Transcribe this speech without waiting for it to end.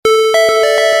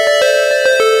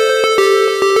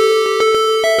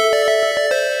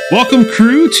Welcome,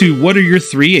 crew, to What Are Your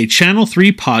Three, a Channel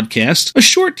 3 podcast, a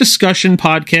short discussion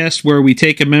podcast where we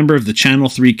take a member of the Channel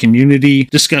 3 community,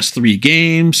 discuss 3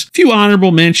 games, a few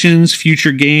honorable mentions,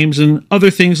 future games, and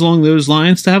other things along those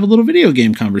lines to have a little video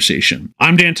game conversation.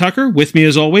 I'm Dan Tucker. With me,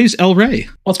 as always, El Rey.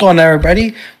 What's going on,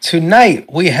 everybody? Tonight,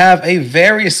 we have a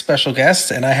very special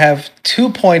guest, and I have 2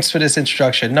 points for this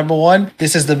introduction. Number one,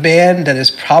 this is the man that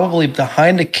is probably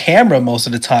behind the camera most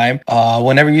of the time.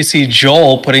 Whenever you see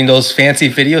Joel putting those fancy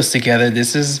videos together,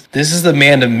 this is the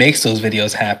man that makes those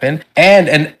videos happen, and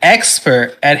an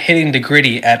expert at hitting the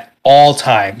gritty at all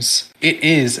times. It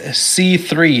is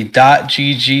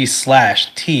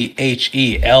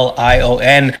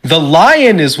c3.gg/thelion. The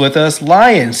Lion is with us.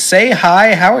 Lion, say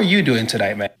hi. How are you doing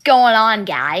tonight, man? What's going on,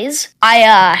 guys?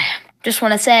 I just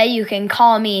want to say you can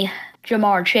call me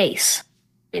Jamar Chase.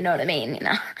 You know what I mean, you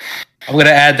know? I'm going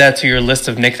to add that to your list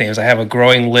of nicknames. I have a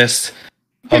growing list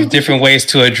of different ways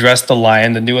to address the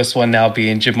Lion. The newest one now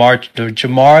being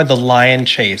Jamar the Lion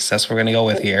Chase. That's what we're gonna go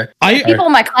with here. People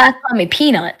in my class call me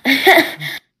Peanut.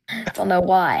 Don't know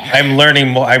why. I'm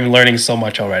learning so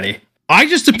much already. I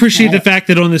just appreciate the fact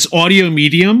that on this audio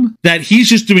medium that he's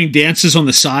just doing dances on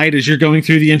the side as you're going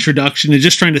through the introduction and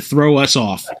just trying to throw us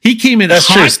off. He came in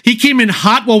hot. He came in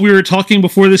hot while we were talking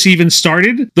before this even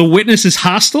started. The witness is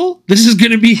hostile. This is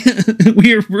going to be,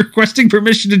 we are requesting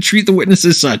permission to treat the witness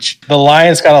as such. The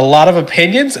Lion's got a lot of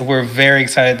opinions, and we're very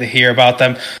excited to hear about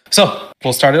them. So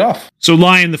we'll start it off. So,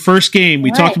 Lion, the first game, we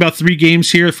talked about 3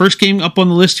 games here. First game up on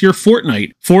the list here,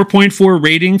 Fortnite. 4.4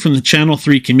 rating from the Channel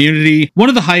 3 community. One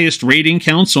of the highest rating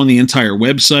counts on the entire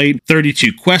website.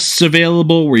 32 quests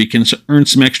available where you can earn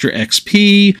some extra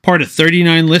XP. Part of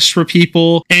 39 lists for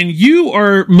people. And you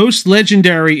are most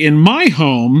legendary in my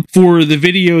home for the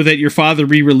video that your father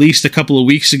re-released a couple of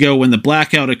weeks ago when the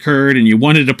blackout occurred and you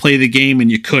wanted to play the game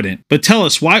and you couldn't. But tell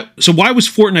us, why was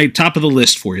Fortnite top of the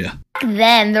list for you?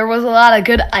 Then there was a lot of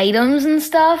good items and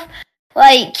stuff.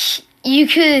 Like, you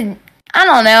could, I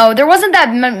don't know, there wasn't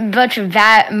that much of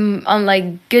that like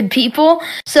good people,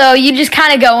 so you just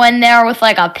kind of go in there with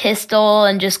like a pistol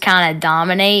and just kind of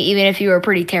dominate, even if you were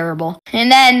pretty terrible. And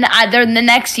then the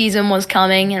next season was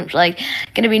coming, and it was like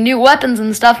gonna be new weapons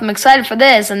and stuff. I'm excited for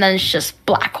this, and then it's just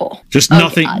black hole. Just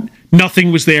nothing. God.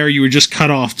 Nothing was there. You were just cut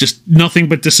off. Just nothing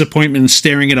but disappointment and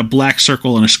staring at a black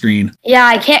circle on a screen. Yeah,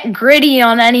 I can't gritty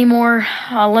on any more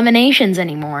eliminations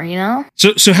anymore, you know?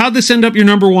 So how'd this end up your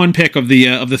number one pick of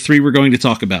the 3 we're going to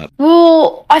talk about?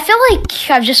 Well, I feel like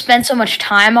I've just spent so much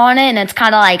time on it, and it's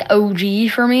kind of like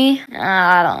OG for me.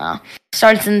 I don't know.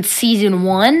 Starts in season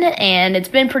 1, and it's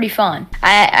been pretty fun.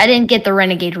 I didn't get the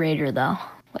Renegade Raider, though,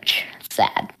 which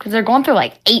sad, because they're going through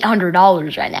like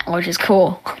 $800 right now, which is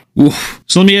cool. Oof.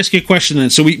 So let me ask you a question then.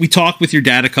 So we talked with your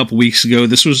dad a couple weeks ago.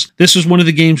 This was one of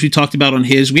the games we talked about on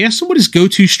his. We asked him what his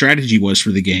go-to strategy was for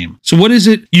the game. So what is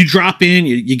it? You drop in,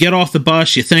 you get off the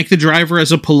bus, you thank the driver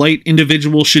as a polite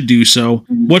individual should do so.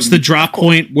 What's the drop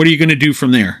point? What are you going to do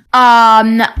from there?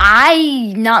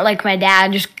 I, not like my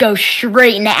dad, just go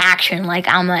straight into action. Like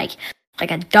I'm like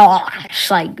a dog,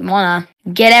 just like want to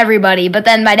get everybody. But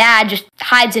then my dad just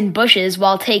hides in bushes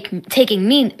while taking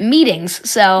meetings.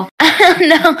 So I don't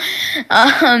know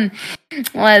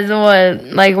what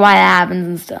like why that happens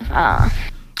and stuff. I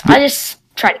just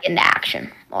try to get into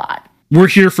action a lot. We're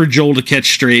here for Joel to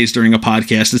catch strays during a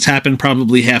podcast. It's happened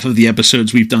probably half of the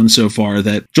episodes we've done so far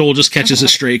that Joel just catches a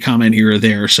stray comment here or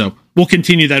there. So we'll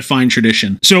continue that fine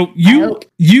tradition. So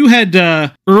you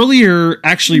had earlier,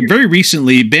 actually very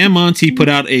recently, Bam Monty put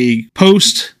out a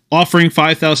post offering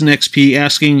 5,000 XP,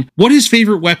 asking what his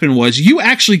favorite weapon was. You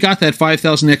actually got that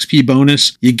 5,000 XP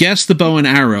bonus. You guessed the bow and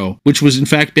arrow, which was in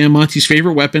fact Bam Monty's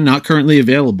favorite weapon, not currently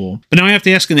available. But now I have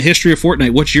to ask, in the history of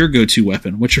Fortnite, what's your go-to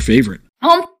weapon? What's your favorite?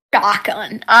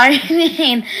 Shotgun. I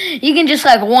mean, you can just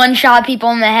like one-shot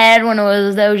people in the head when it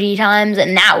was OG times,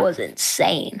 and that was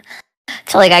insane.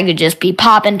 So like I could just be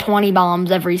popping 20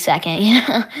 bombs every second, you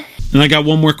know? And I got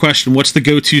one more question. What's the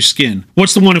go-to skin?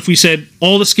 What's the one, if we said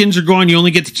all the skins are gone, you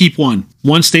only get to keep one.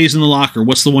 One stays in the locker.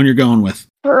 What's the one you're going with?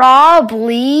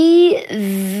 Probably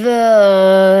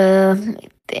let me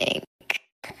think.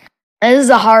 This is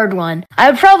a hard one.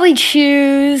 I would probably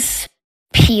choose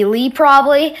Peely,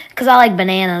 probably, because I like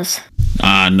bananas.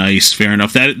 Ah, nice. Fair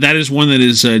enough. That is one that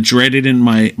is dreaded in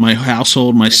my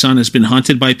household. My son has been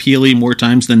hunted by Peely more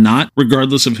times than not,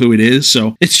 regardless of who it is.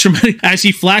 So it's tremendous. As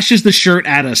he flashes the shirt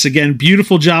at us, again,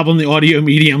 beautiful job on the audio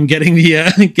medium getting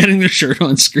the shirt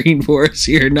on screen for us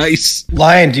here. Nice.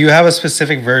 Lion, do you have a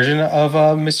specific version of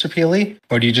Mr. Peely,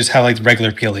 or do you just have like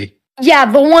regular Peely?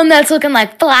 Yeah, the one that's looking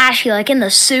like flashy, like in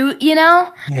the suit, you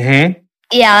know? Mm-hmm.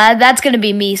 Yeah, that's gonna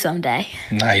be me someday.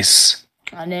 Nice.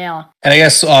 I know. And I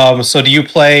guess, so do you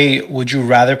play, would you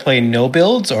rather play no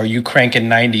builds, or are you cranking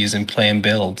 90s and playing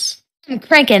builds? I'm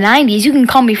cranking 90s. You can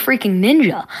call me freaking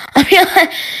ninja.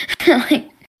 I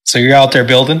mean, So you're out there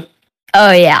building?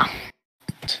 oh, yeah.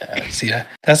 See,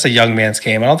 that's a young man's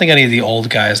game. I don't think any of the old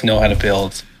guys know how to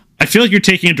build. I feel like you're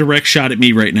taking a direct shot at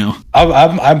me right now.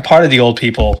 I'm part of the old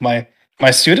people. My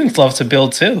students love to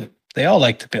build too. They all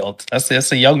like to build.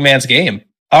 That's a young man's game.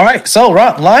 All right, so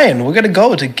Lion, we're gonna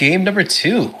go to game number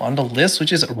 2 on the list,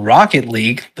 which is Rocket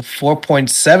League, the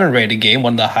 4.7 rated game,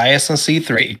 one of the highest on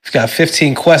C3. We've got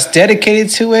 15 quests dedicated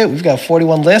to it. We've got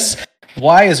 41 lists.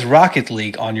 Why is Rocket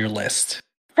League on your list?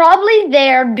 Probably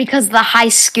there because of the high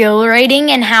skill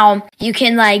rating and how you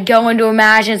can like go into a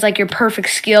match and it's like your perfect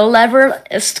skill level.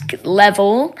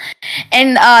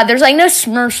 And there's like no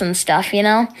smurfs and stuff, you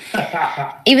know?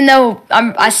 Even though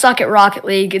I suck at Rocket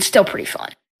League, it's still pretty fun.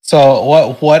 So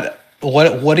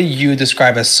what do you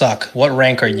describe as suck? What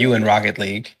rank are you in Rocket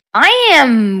League? I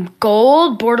am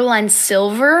gold, borderline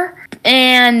silver,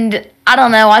 and I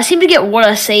don't know. I seem to get what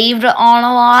I saved on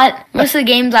a lot. Most of the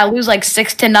games I lose like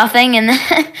 6-0, and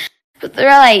then but they're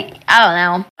like, I don't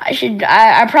know.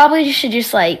 I probably should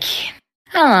just like,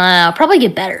 I don't know, probably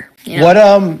get better. You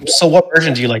know? So what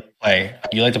version do you like to play?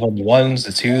 Do you like to play the 1s,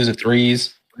 the 2s, the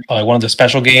 3s? Or like one of the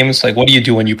special games? Like what do you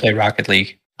do when you play Rocket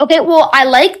League? Okay, well, I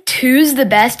like 2s the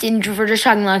best if we're just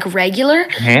talking like regular.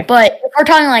 Mm-hmm. But if we're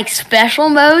talking like special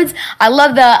modes, I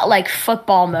love the like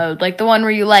football mode, like the one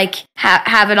where you like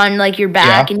have it on like your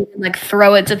back and you can like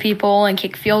throw it to people and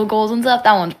kick field goals and stuff.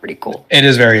 That one's pretty cool. It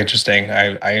is very interesting.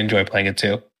 I enjoy playing it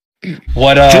too.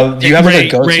 What do you have like a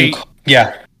go-to?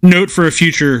 Yeah. Note for a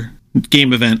future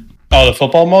game event. Oh, the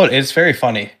football mode? It's very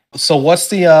funny. So what's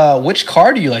the which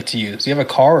car do you like to use? Do you have a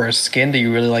car or a skin that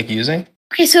you really like using?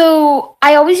 Okay, so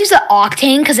I always use the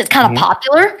Octane because it's kind of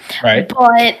popular, right?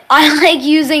 But I like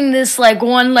using this like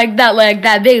one like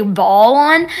that big ball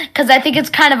on because I think it's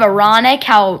kind of ironic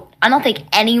how I don't think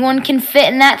anyone can fit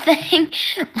in that thing.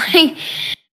 Like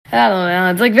I don't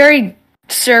know, it's like very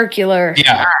circular.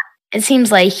 Yeah, it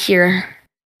seems like you're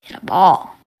in a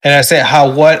ball. And I say,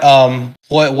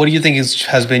 what do you think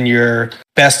has been your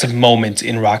best moment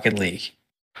in Rocket League?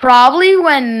 Probably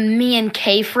when me and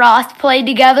K-Frost played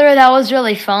together. That was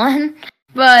really fun.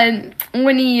 But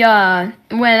when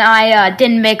I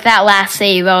didn't make that last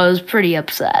save, I was pretty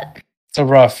upset. It's a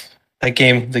rough. The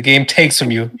game takes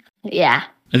from you. Yeah.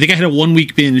 I think I had a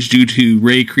 1-week binge due to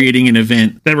Ray creating an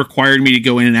event that required me to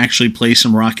go in and actually play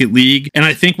some Rocket League. And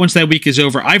I think once that week is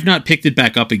over, I've not picked it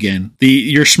back up again.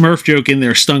 Your Smurf joke in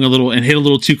there stung a little and hit a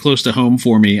little too close to home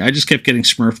for me. I just kept getting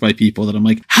smurfed by people that I'm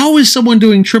like, how is someone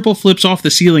doing triple flips off the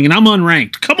ceiling and I'm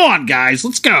unranked? Come on, guys,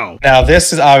 let's go. Now,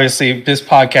 this is obviously, this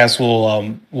podcast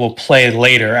will play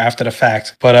later after the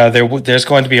fact, but there's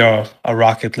going to be a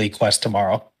Rocket League quest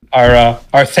tomorrow.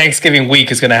 Our Thanksgiving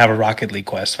week is going to have a Rocket League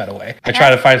quest, by the way. I try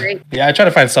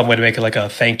to find some way to make it like a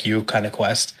thank you kind of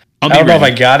quest. I don't know if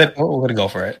I got it, but we're going to go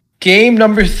for it. Game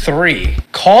number 3,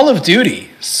 Call of Duty.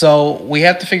 So we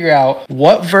have to figure out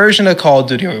what version of Call of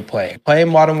Duty are we playing? Playing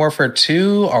Modern Warfare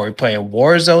 2? Are we playing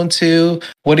Warzone 2?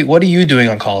 What are you doing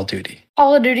on Call of Duty?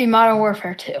 Call of Duty Modern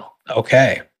Warfare 2.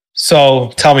 Okay.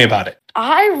 So tell me about it.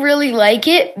 I really like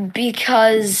it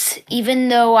because even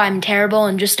though I'm terrible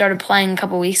and just started playing a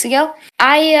couple weeks ago,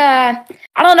 I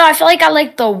don't know, I feel like I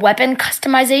like the weapon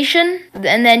customization.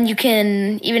 And then you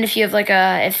can, even if you have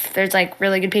if there's like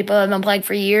really good people that have been playing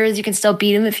for years, you can still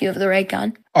beat them if you have the right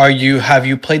gun. Have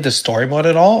you played the story mode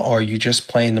at all, or are you just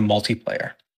playing the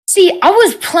multiplayer? See, I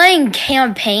was playing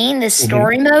campaign, this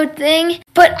story mode thing,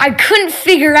 but I couldn't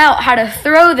figure out how to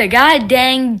throw the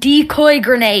goddamn decoy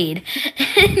grenade.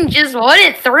 It just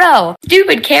wouldn't throw.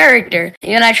 Stupid character.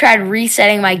 And I tried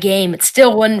resetting my game. It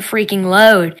still wouldn't freaking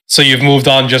load. So you've moved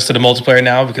on just to the multiplayer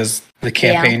now because the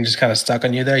campaign just kind of stuck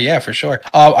on you there? Yeah, for sure.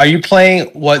 Are you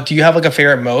playing, do you have like a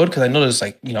favorite mode? Because I know there's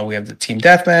we have the team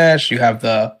deathmatch, you have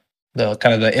the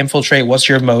kind of the infiltrate. What's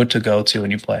your mode to go to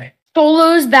when you play?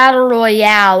 Solos, Battle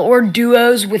Royale, or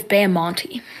duos with Bam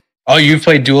Monty. Oh, you've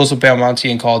played duos with Bam Monty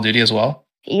in Call of Duty as well?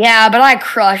 Yeah, but I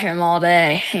crush him all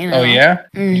day. You know? Oh, yeah?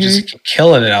 Mm-hmm. You're just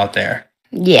killing it out there.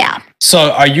 Yeah.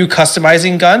 So are you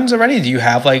customizing guns already? Do you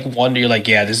have like one that you're like,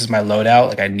 yeah, this is my loadout.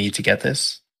 Like I need to get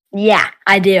this? Yeah,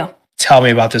 I do. Tell me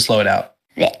about this loadout.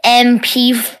 The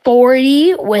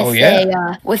MP40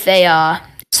 with a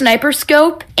sniper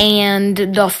scope and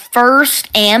the first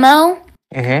ammo.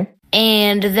 Mm-hmm.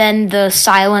 And then the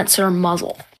silencer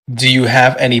muzzle. Do you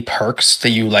have any perks that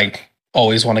you like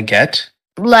always want to get?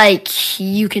 Like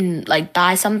you can like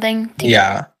buy something?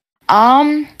 Yeah.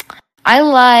 I I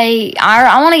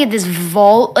want to get this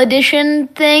Vault Edition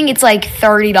thing. It's like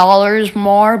 $30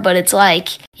 more, but it's like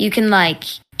you can like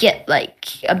get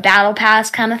like a battle pass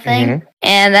kind of thing,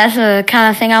 and that's the kind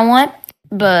of thing I want.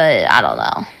 But I don't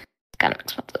know, it's kind of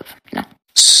expensive, you know.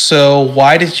 So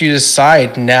why did you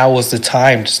decide now was the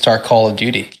time to start Call of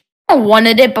Duty? I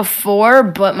wanted it before,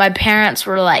 but my parents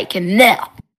were like, no.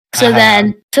 So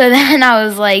then I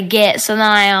was like, so then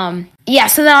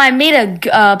I made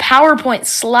a PowerPoint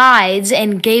slides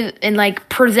and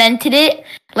presented it.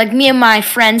 Like me and my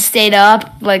friend stayed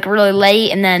up like really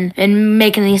late and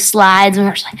making these slides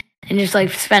and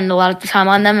just spend a lot of the time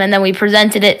on them. And then we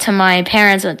presented it to my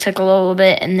parents and it took a little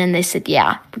bit. And then they said,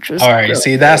 yeah, which was all right.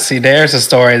 Really There's a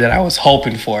story that I was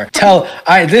hoping for.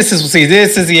 This is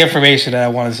the information that I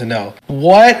wanted to know.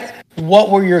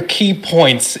 What were your key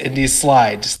points in these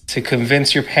slides to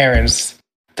convince your parents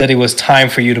that it was time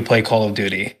for you to play Call of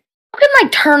Duty? You can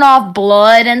like turn off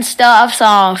blood and stuff, so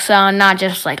I'm not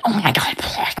just like, oh my god,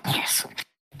 yes.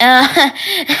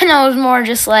 And I was more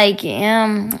just like,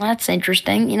 yeah, that's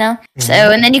interesting, you know. So,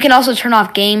 and then you can also turn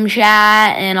off game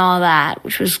chat and all that,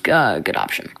 which was a good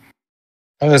option.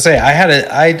 I was gonna say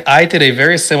I did a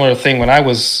very similar thing when I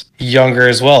was younger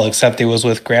as well, except it was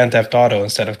with Grand Theft Auto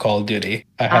instead of Call of Duty.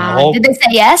 Did they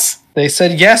say yes? They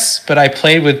said yes, but I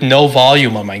played with no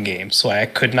volume on my game, so I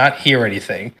could not hear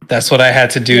anything. That's what I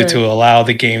had to do to allow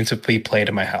the game to be played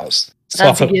in my house.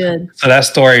 That's good. So that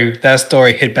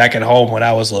story hit back at home when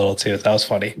I was little too. That was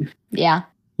funny. Yeah.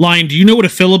 Lion, do you know what a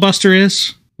filibuster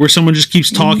is? Where someone just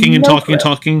keeps talking and talking and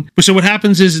talking. So what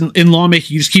happens is in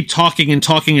lawmaking, you just keep talking and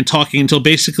talking and talking until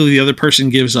basically the other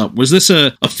person gives up. Was this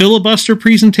a filibuster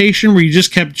presentation where you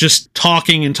just kept just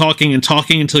talking and talking and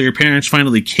talking until your parents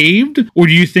finally caved? Or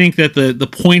do you think that the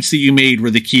points that you made were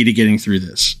the key to getting through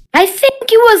this? I think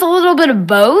it was a little bit of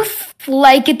both.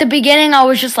 Like at the beginning, I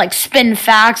was just like spin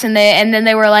facts, and then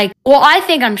they were like, "Well, I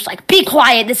think," I'm just like, "Be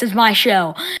quiet, this is my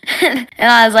show," and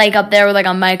I was like up there with like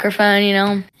a microphone, you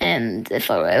know, and it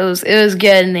was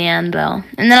good in the end though.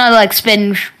 And then I like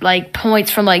spin like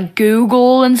points from like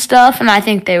Google and stuff, and I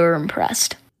think they were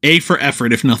impressed. A for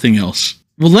effort, if nothing else.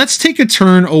 Well, let's take a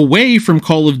turn away from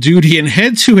Call of Duty and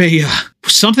head to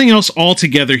something else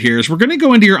altogether here. We're going to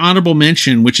go into your honorable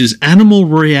mention, which is Animal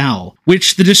Royale,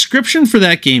 which the description for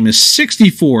that game is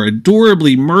 64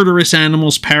 adorably murderous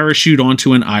animals parachute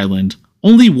onto an island.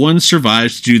 Only one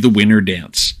survives to do the winter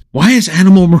dance. Why is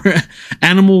Animal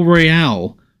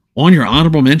Royale on your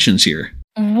honorable mentions here?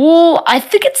 Well, I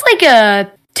think it's like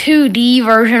a 2D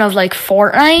version of like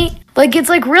Fortnite. Like it's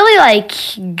like really like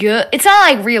good. It's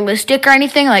not like realistic or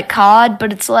anything like COD,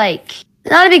 but it's like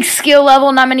not a big skill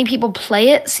level. Not many people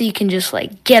play it, so you can just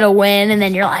like get a win, and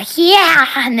then you're like, yeah,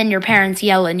 and then your parents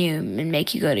yell at you and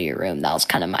make you go to your room. That was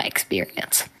kind of my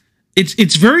experience.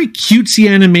 It's very cutesy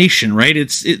animation, right?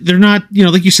 They're not, you know,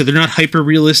 like you said, they're not hyper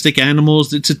realistic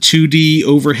animals. It's a 2D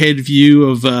overhead view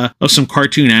of some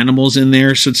cartoon animals in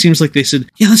there. So it seems like they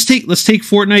said, yeah, let's take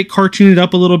Fortnite, cartoon it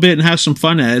up a little bit, and have some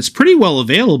fun at it. It's pretty well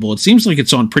available. It seems like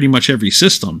it's on pretty much every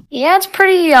system. Yeah, it's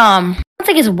pretty. I don't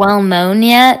think it's well known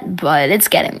yet, but it's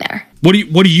getting there. What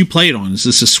do you play it on? Is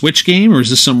this a Switch game or is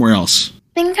this somewhere else?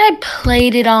 I think I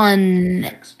played it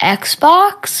on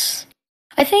Xbox.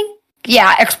 I think.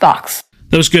 Yeah, Xbox.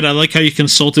 That was good. I like how you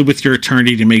consulted with your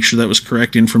attorney to make sure that was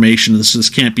correct information. This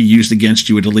can't be used against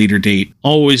you at a later date.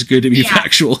 Always good to be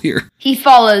factual here. He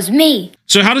follows me.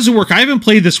 So how does it work? I haven't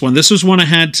played this one. This was one I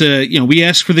had to, we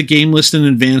asked for the game list in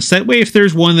advance. That way, if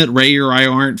there's one that Ray or I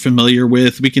aren't familiar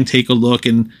with, we can take a look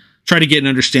and try to get an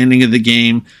understanding of the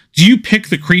game. Do you pick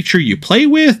the creature you play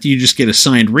with? Do you just get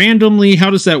assigned randomly?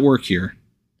 How does that work here?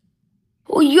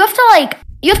 Well, you have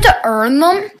to earn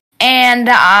them. And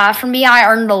for me, I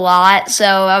earned a lot, so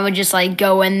I would just like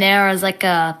go in there as like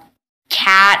a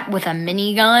cat with a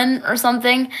minigun or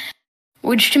something,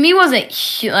 which to me wasn't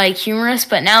like humorous,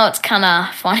 but now it's kind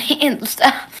of funny and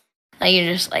stuff. Like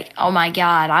you're just like, oh my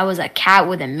god, I was a cat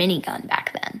with a minigun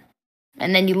back then.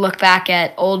 And then you look back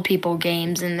at old people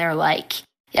games, and they're like,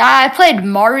 yeah, I played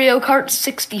Mario Kart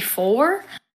 64.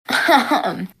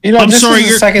 I'm sorry,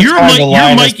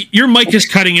 your mic is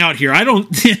cutting out here. I don't.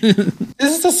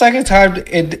 This is the second time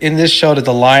in this show that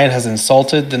the Lion has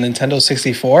insulted the Nintendo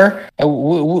 64.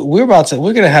 We're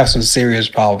going to have some serious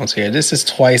problems here. This is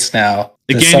twice now.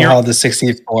 Again, the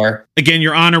 64. Again,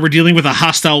 Your Honor, we're dealing with a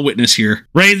hostile witness here.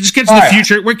 Right? Just get to the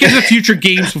future. We're getting to future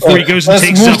games before he goes and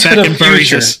takes stuff back and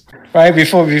buries us. Right,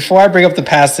 before I bring up the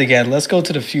past again, let's go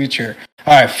to the future.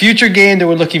 All right, future game that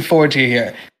we're looking forward to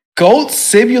here. Goat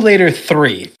Simulator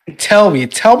 3. Tell me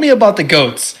about the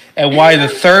goats and why the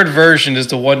third version is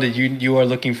the one that you are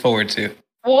looking forward to.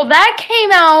 Well, that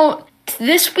came out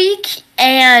this week,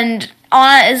 and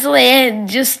honestly, it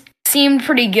just seemed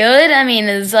pretty good. I mean,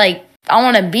 it's like, I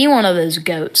want to be one of those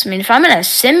goats. I mean, if I'm in a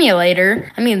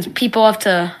simulator, I mean, people have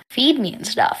to feed me and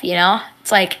stuff, you know?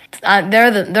 It's like,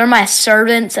 they're my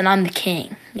servants and I'm the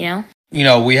king, you know? You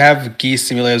know, we have geese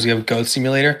simulators, we have goat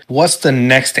simulator. What's the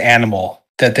next animal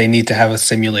that they need to have a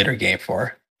simulator game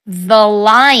for? The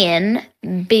lion,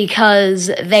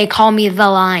 because they call me the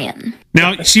lion.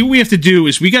 Now, see, what we have to do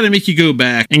is we got to make you go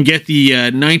back and get the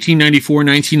 1994,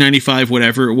 1995,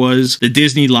 whatever it was, the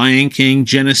Disney Lion King,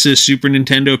 Genesis, Super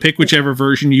Nintendo, pick whichever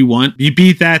version you want. You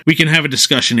beat that, we can have a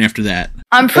discussion after that.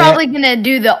 I'm probably going to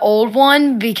do the old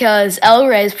one because El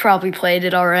Rey's probably played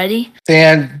it already.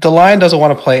 Dan, the lion doesn't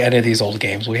want to play any of these old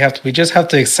games. We just have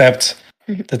to accept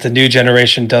that the new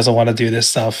generation doesn't want to do this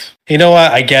stuff. You know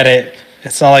what? I get it.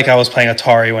 It's not like I was playing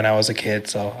Atari when I was a kid,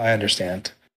 so I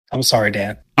understand. I'm sorry,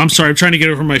 Dan. I'm sorry, I'm trying to get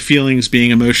over my feelings being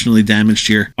emotionally damaged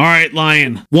here. All right,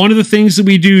 Lion. One of the things that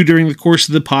we do during the course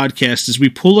of the podcast is we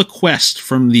pull a quest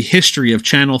from the history of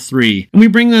Channel 3, and we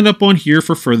bring that up on here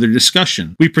for further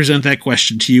discussion. We present that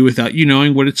question to you without you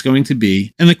knowing what it's going to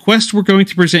be, and the quest we're going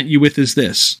to present you with is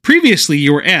this. Previously,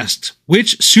 you were asked,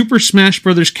 which Super Smash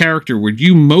Bros. Character would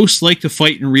you most like to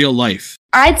fight in real life?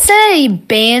 I'd say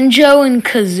Banjo and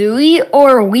Kazooie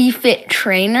or Wii Fit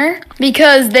Trainer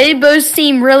because they both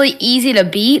seem really easy to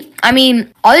beat. I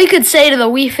mean, all you could say to the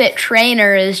Wii Fit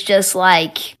Trainer is just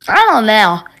like, I don't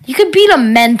know. You could beat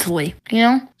him mentally, you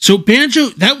know? So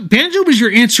Banjo was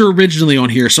your answer originally on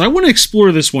here, so I want to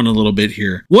explore this one a little bit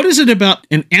here. What is it about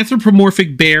an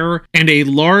anthropomorphic bear and a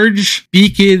large,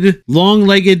 beaked,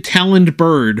 long-legged, taloned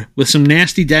bird with some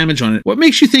nasty damage on it? What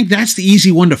makes you think that's the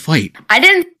easy one to fight? I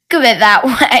didn't think of it that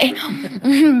way,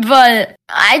 but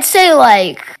I'd say,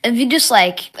 like, if you just,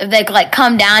 like, if they, like,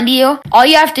 come down to you, all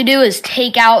you have to do is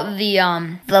take out the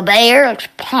bear, like,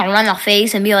 run the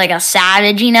face and be, like, a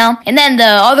savage, you know? And then the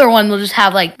other one will just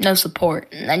have, like, no support,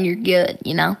 and then you're good,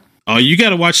 you know? Oh, you got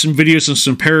to watch some videos of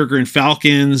some peregrine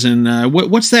falcons and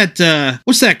what's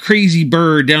that crazy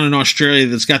bird down in Australia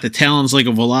that's got the talons like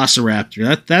a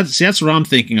velociraptor? That's what I'm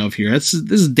thinking of here. This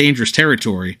is dangerous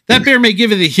territory. That bear may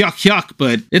give it the yuck,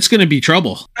 but it's going to be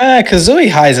trouble.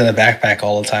 Kazooie hides in a backpack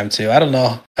all the time too. I don't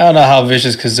know how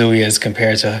vicious Kazooie is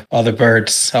compared to other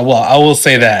birds. I will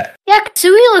say that. Yeah,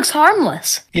 Kazooie looks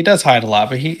harmless. He does hide a lot,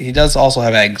 but he does also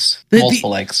have eggs.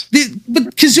 Multiple eggs.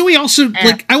 But Kazooie also,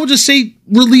 like, I will just say,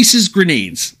 releases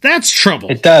grenades. That's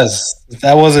trouble. It does.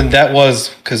 That was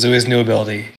Kazooie's new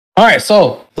ability. All right,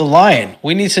 so the lion.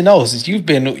 We need to know, since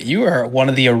you are one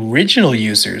of the original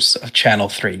users of Channel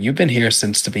 3. You've been here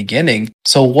since the beginning.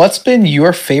 So what's been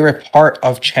your favorite part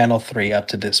of Channel 3 up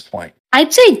to this point?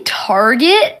 I'd say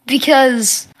Target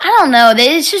because, I don't know,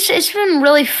 it's been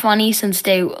really funny since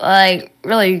they, like,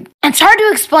 really, it's hard to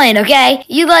explain, okay?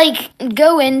 You, like,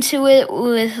 go into it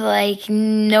with, like,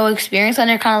 no experience and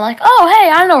you're kind of like, oh, hey,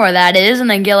 I know where that is, and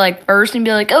then get, like, first and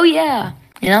be like, oh, yeah,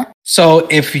 you know? So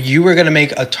if you were going to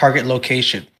make a target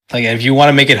location, like, if you want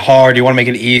to make it hard, you want to make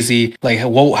it easy, like,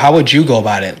 how would you go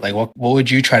about it? Like, what would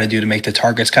you try to do to make the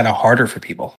targets kind of harder for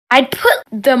people? I'd put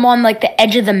them on, like, the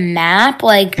edge of the map,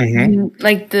 like, just,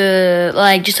 like,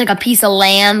 a piece of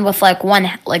land with, like,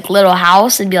 one, like, little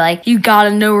house and be like, you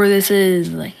gotta know where this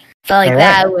is. Like, I feel like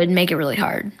that would make it really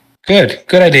hard. Good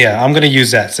idea. I'm going to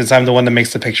use that since I'm the one that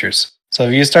makes the pictures. So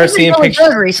if you start seeing pictures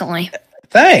good recently.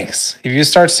 Thanks. If you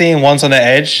start seeing ones on the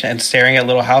edge and staring at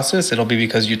little houses, it'll be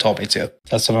because you told me to.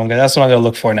 That's what I'm gonna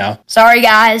look for now. Sorry,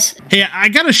 guys. Hey, I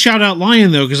gotta shout out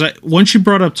Lion though, because once you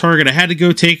brought up Target, I had to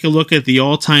go take a look at the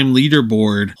all-time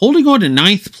leaderboard, holding on to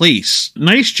 9th place.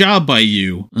 Nice job by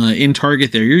you in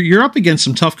Target there. You're up against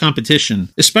some tough competition,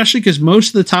 especially because most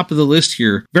of the top of the list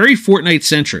here very Fortnite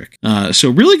centric. So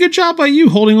really good job by you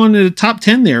holding on to the top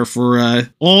 10 there for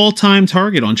all-time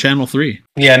Target on Channel 3.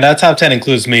 Yeah, and that top 10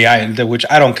 includes me, which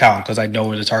I don't count because I know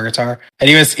where the targets are. And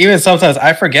even sometimes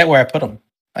I forget where I put them.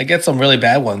 I get some really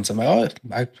bad ones. I'm like, oh,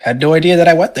 I had no idea that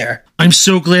I went there. I'm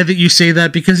so glad that you say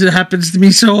that because it happens to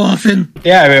me so often.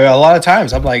 Yeah, I mean, a lot of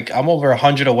times I'm like, I'm over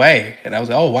 100 away. And I was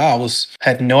like, oh, wow,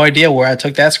 had no idea where I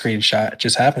took that screenshot. It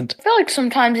just happened. I feel like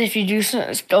sometimes if you do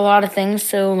a lot of things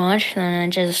so much, then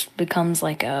it just becomes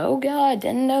like, oh, God,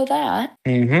 didn't know that.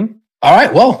 Mm-hmm. All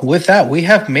right. Well, with that, we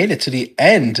have made it to the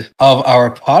end of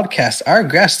our podcast. Our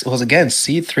guest was, again,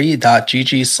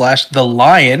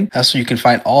 c3.gg/thelion. That's where you can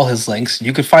find all his links.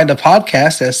 You can find the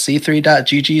podcast at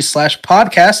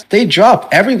c3.gg/podcast. They drop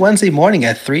every Wednesday morning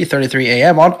at 3:33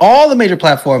 a.m. on all the major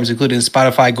platforms, including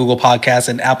Spotify, Google Podcasts,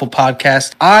 and Apple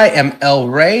Podcasts. I am El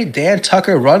Rey. Dan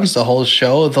Tucker runs the whole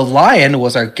show. The Lion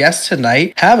was our guest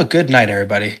tonight. Have a good night,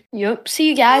 everybody. Yep. See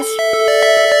you guys.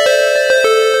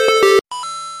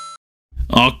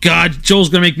 Oh, God, Joel's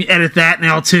gonna make me edit that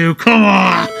now, too. Come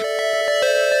on!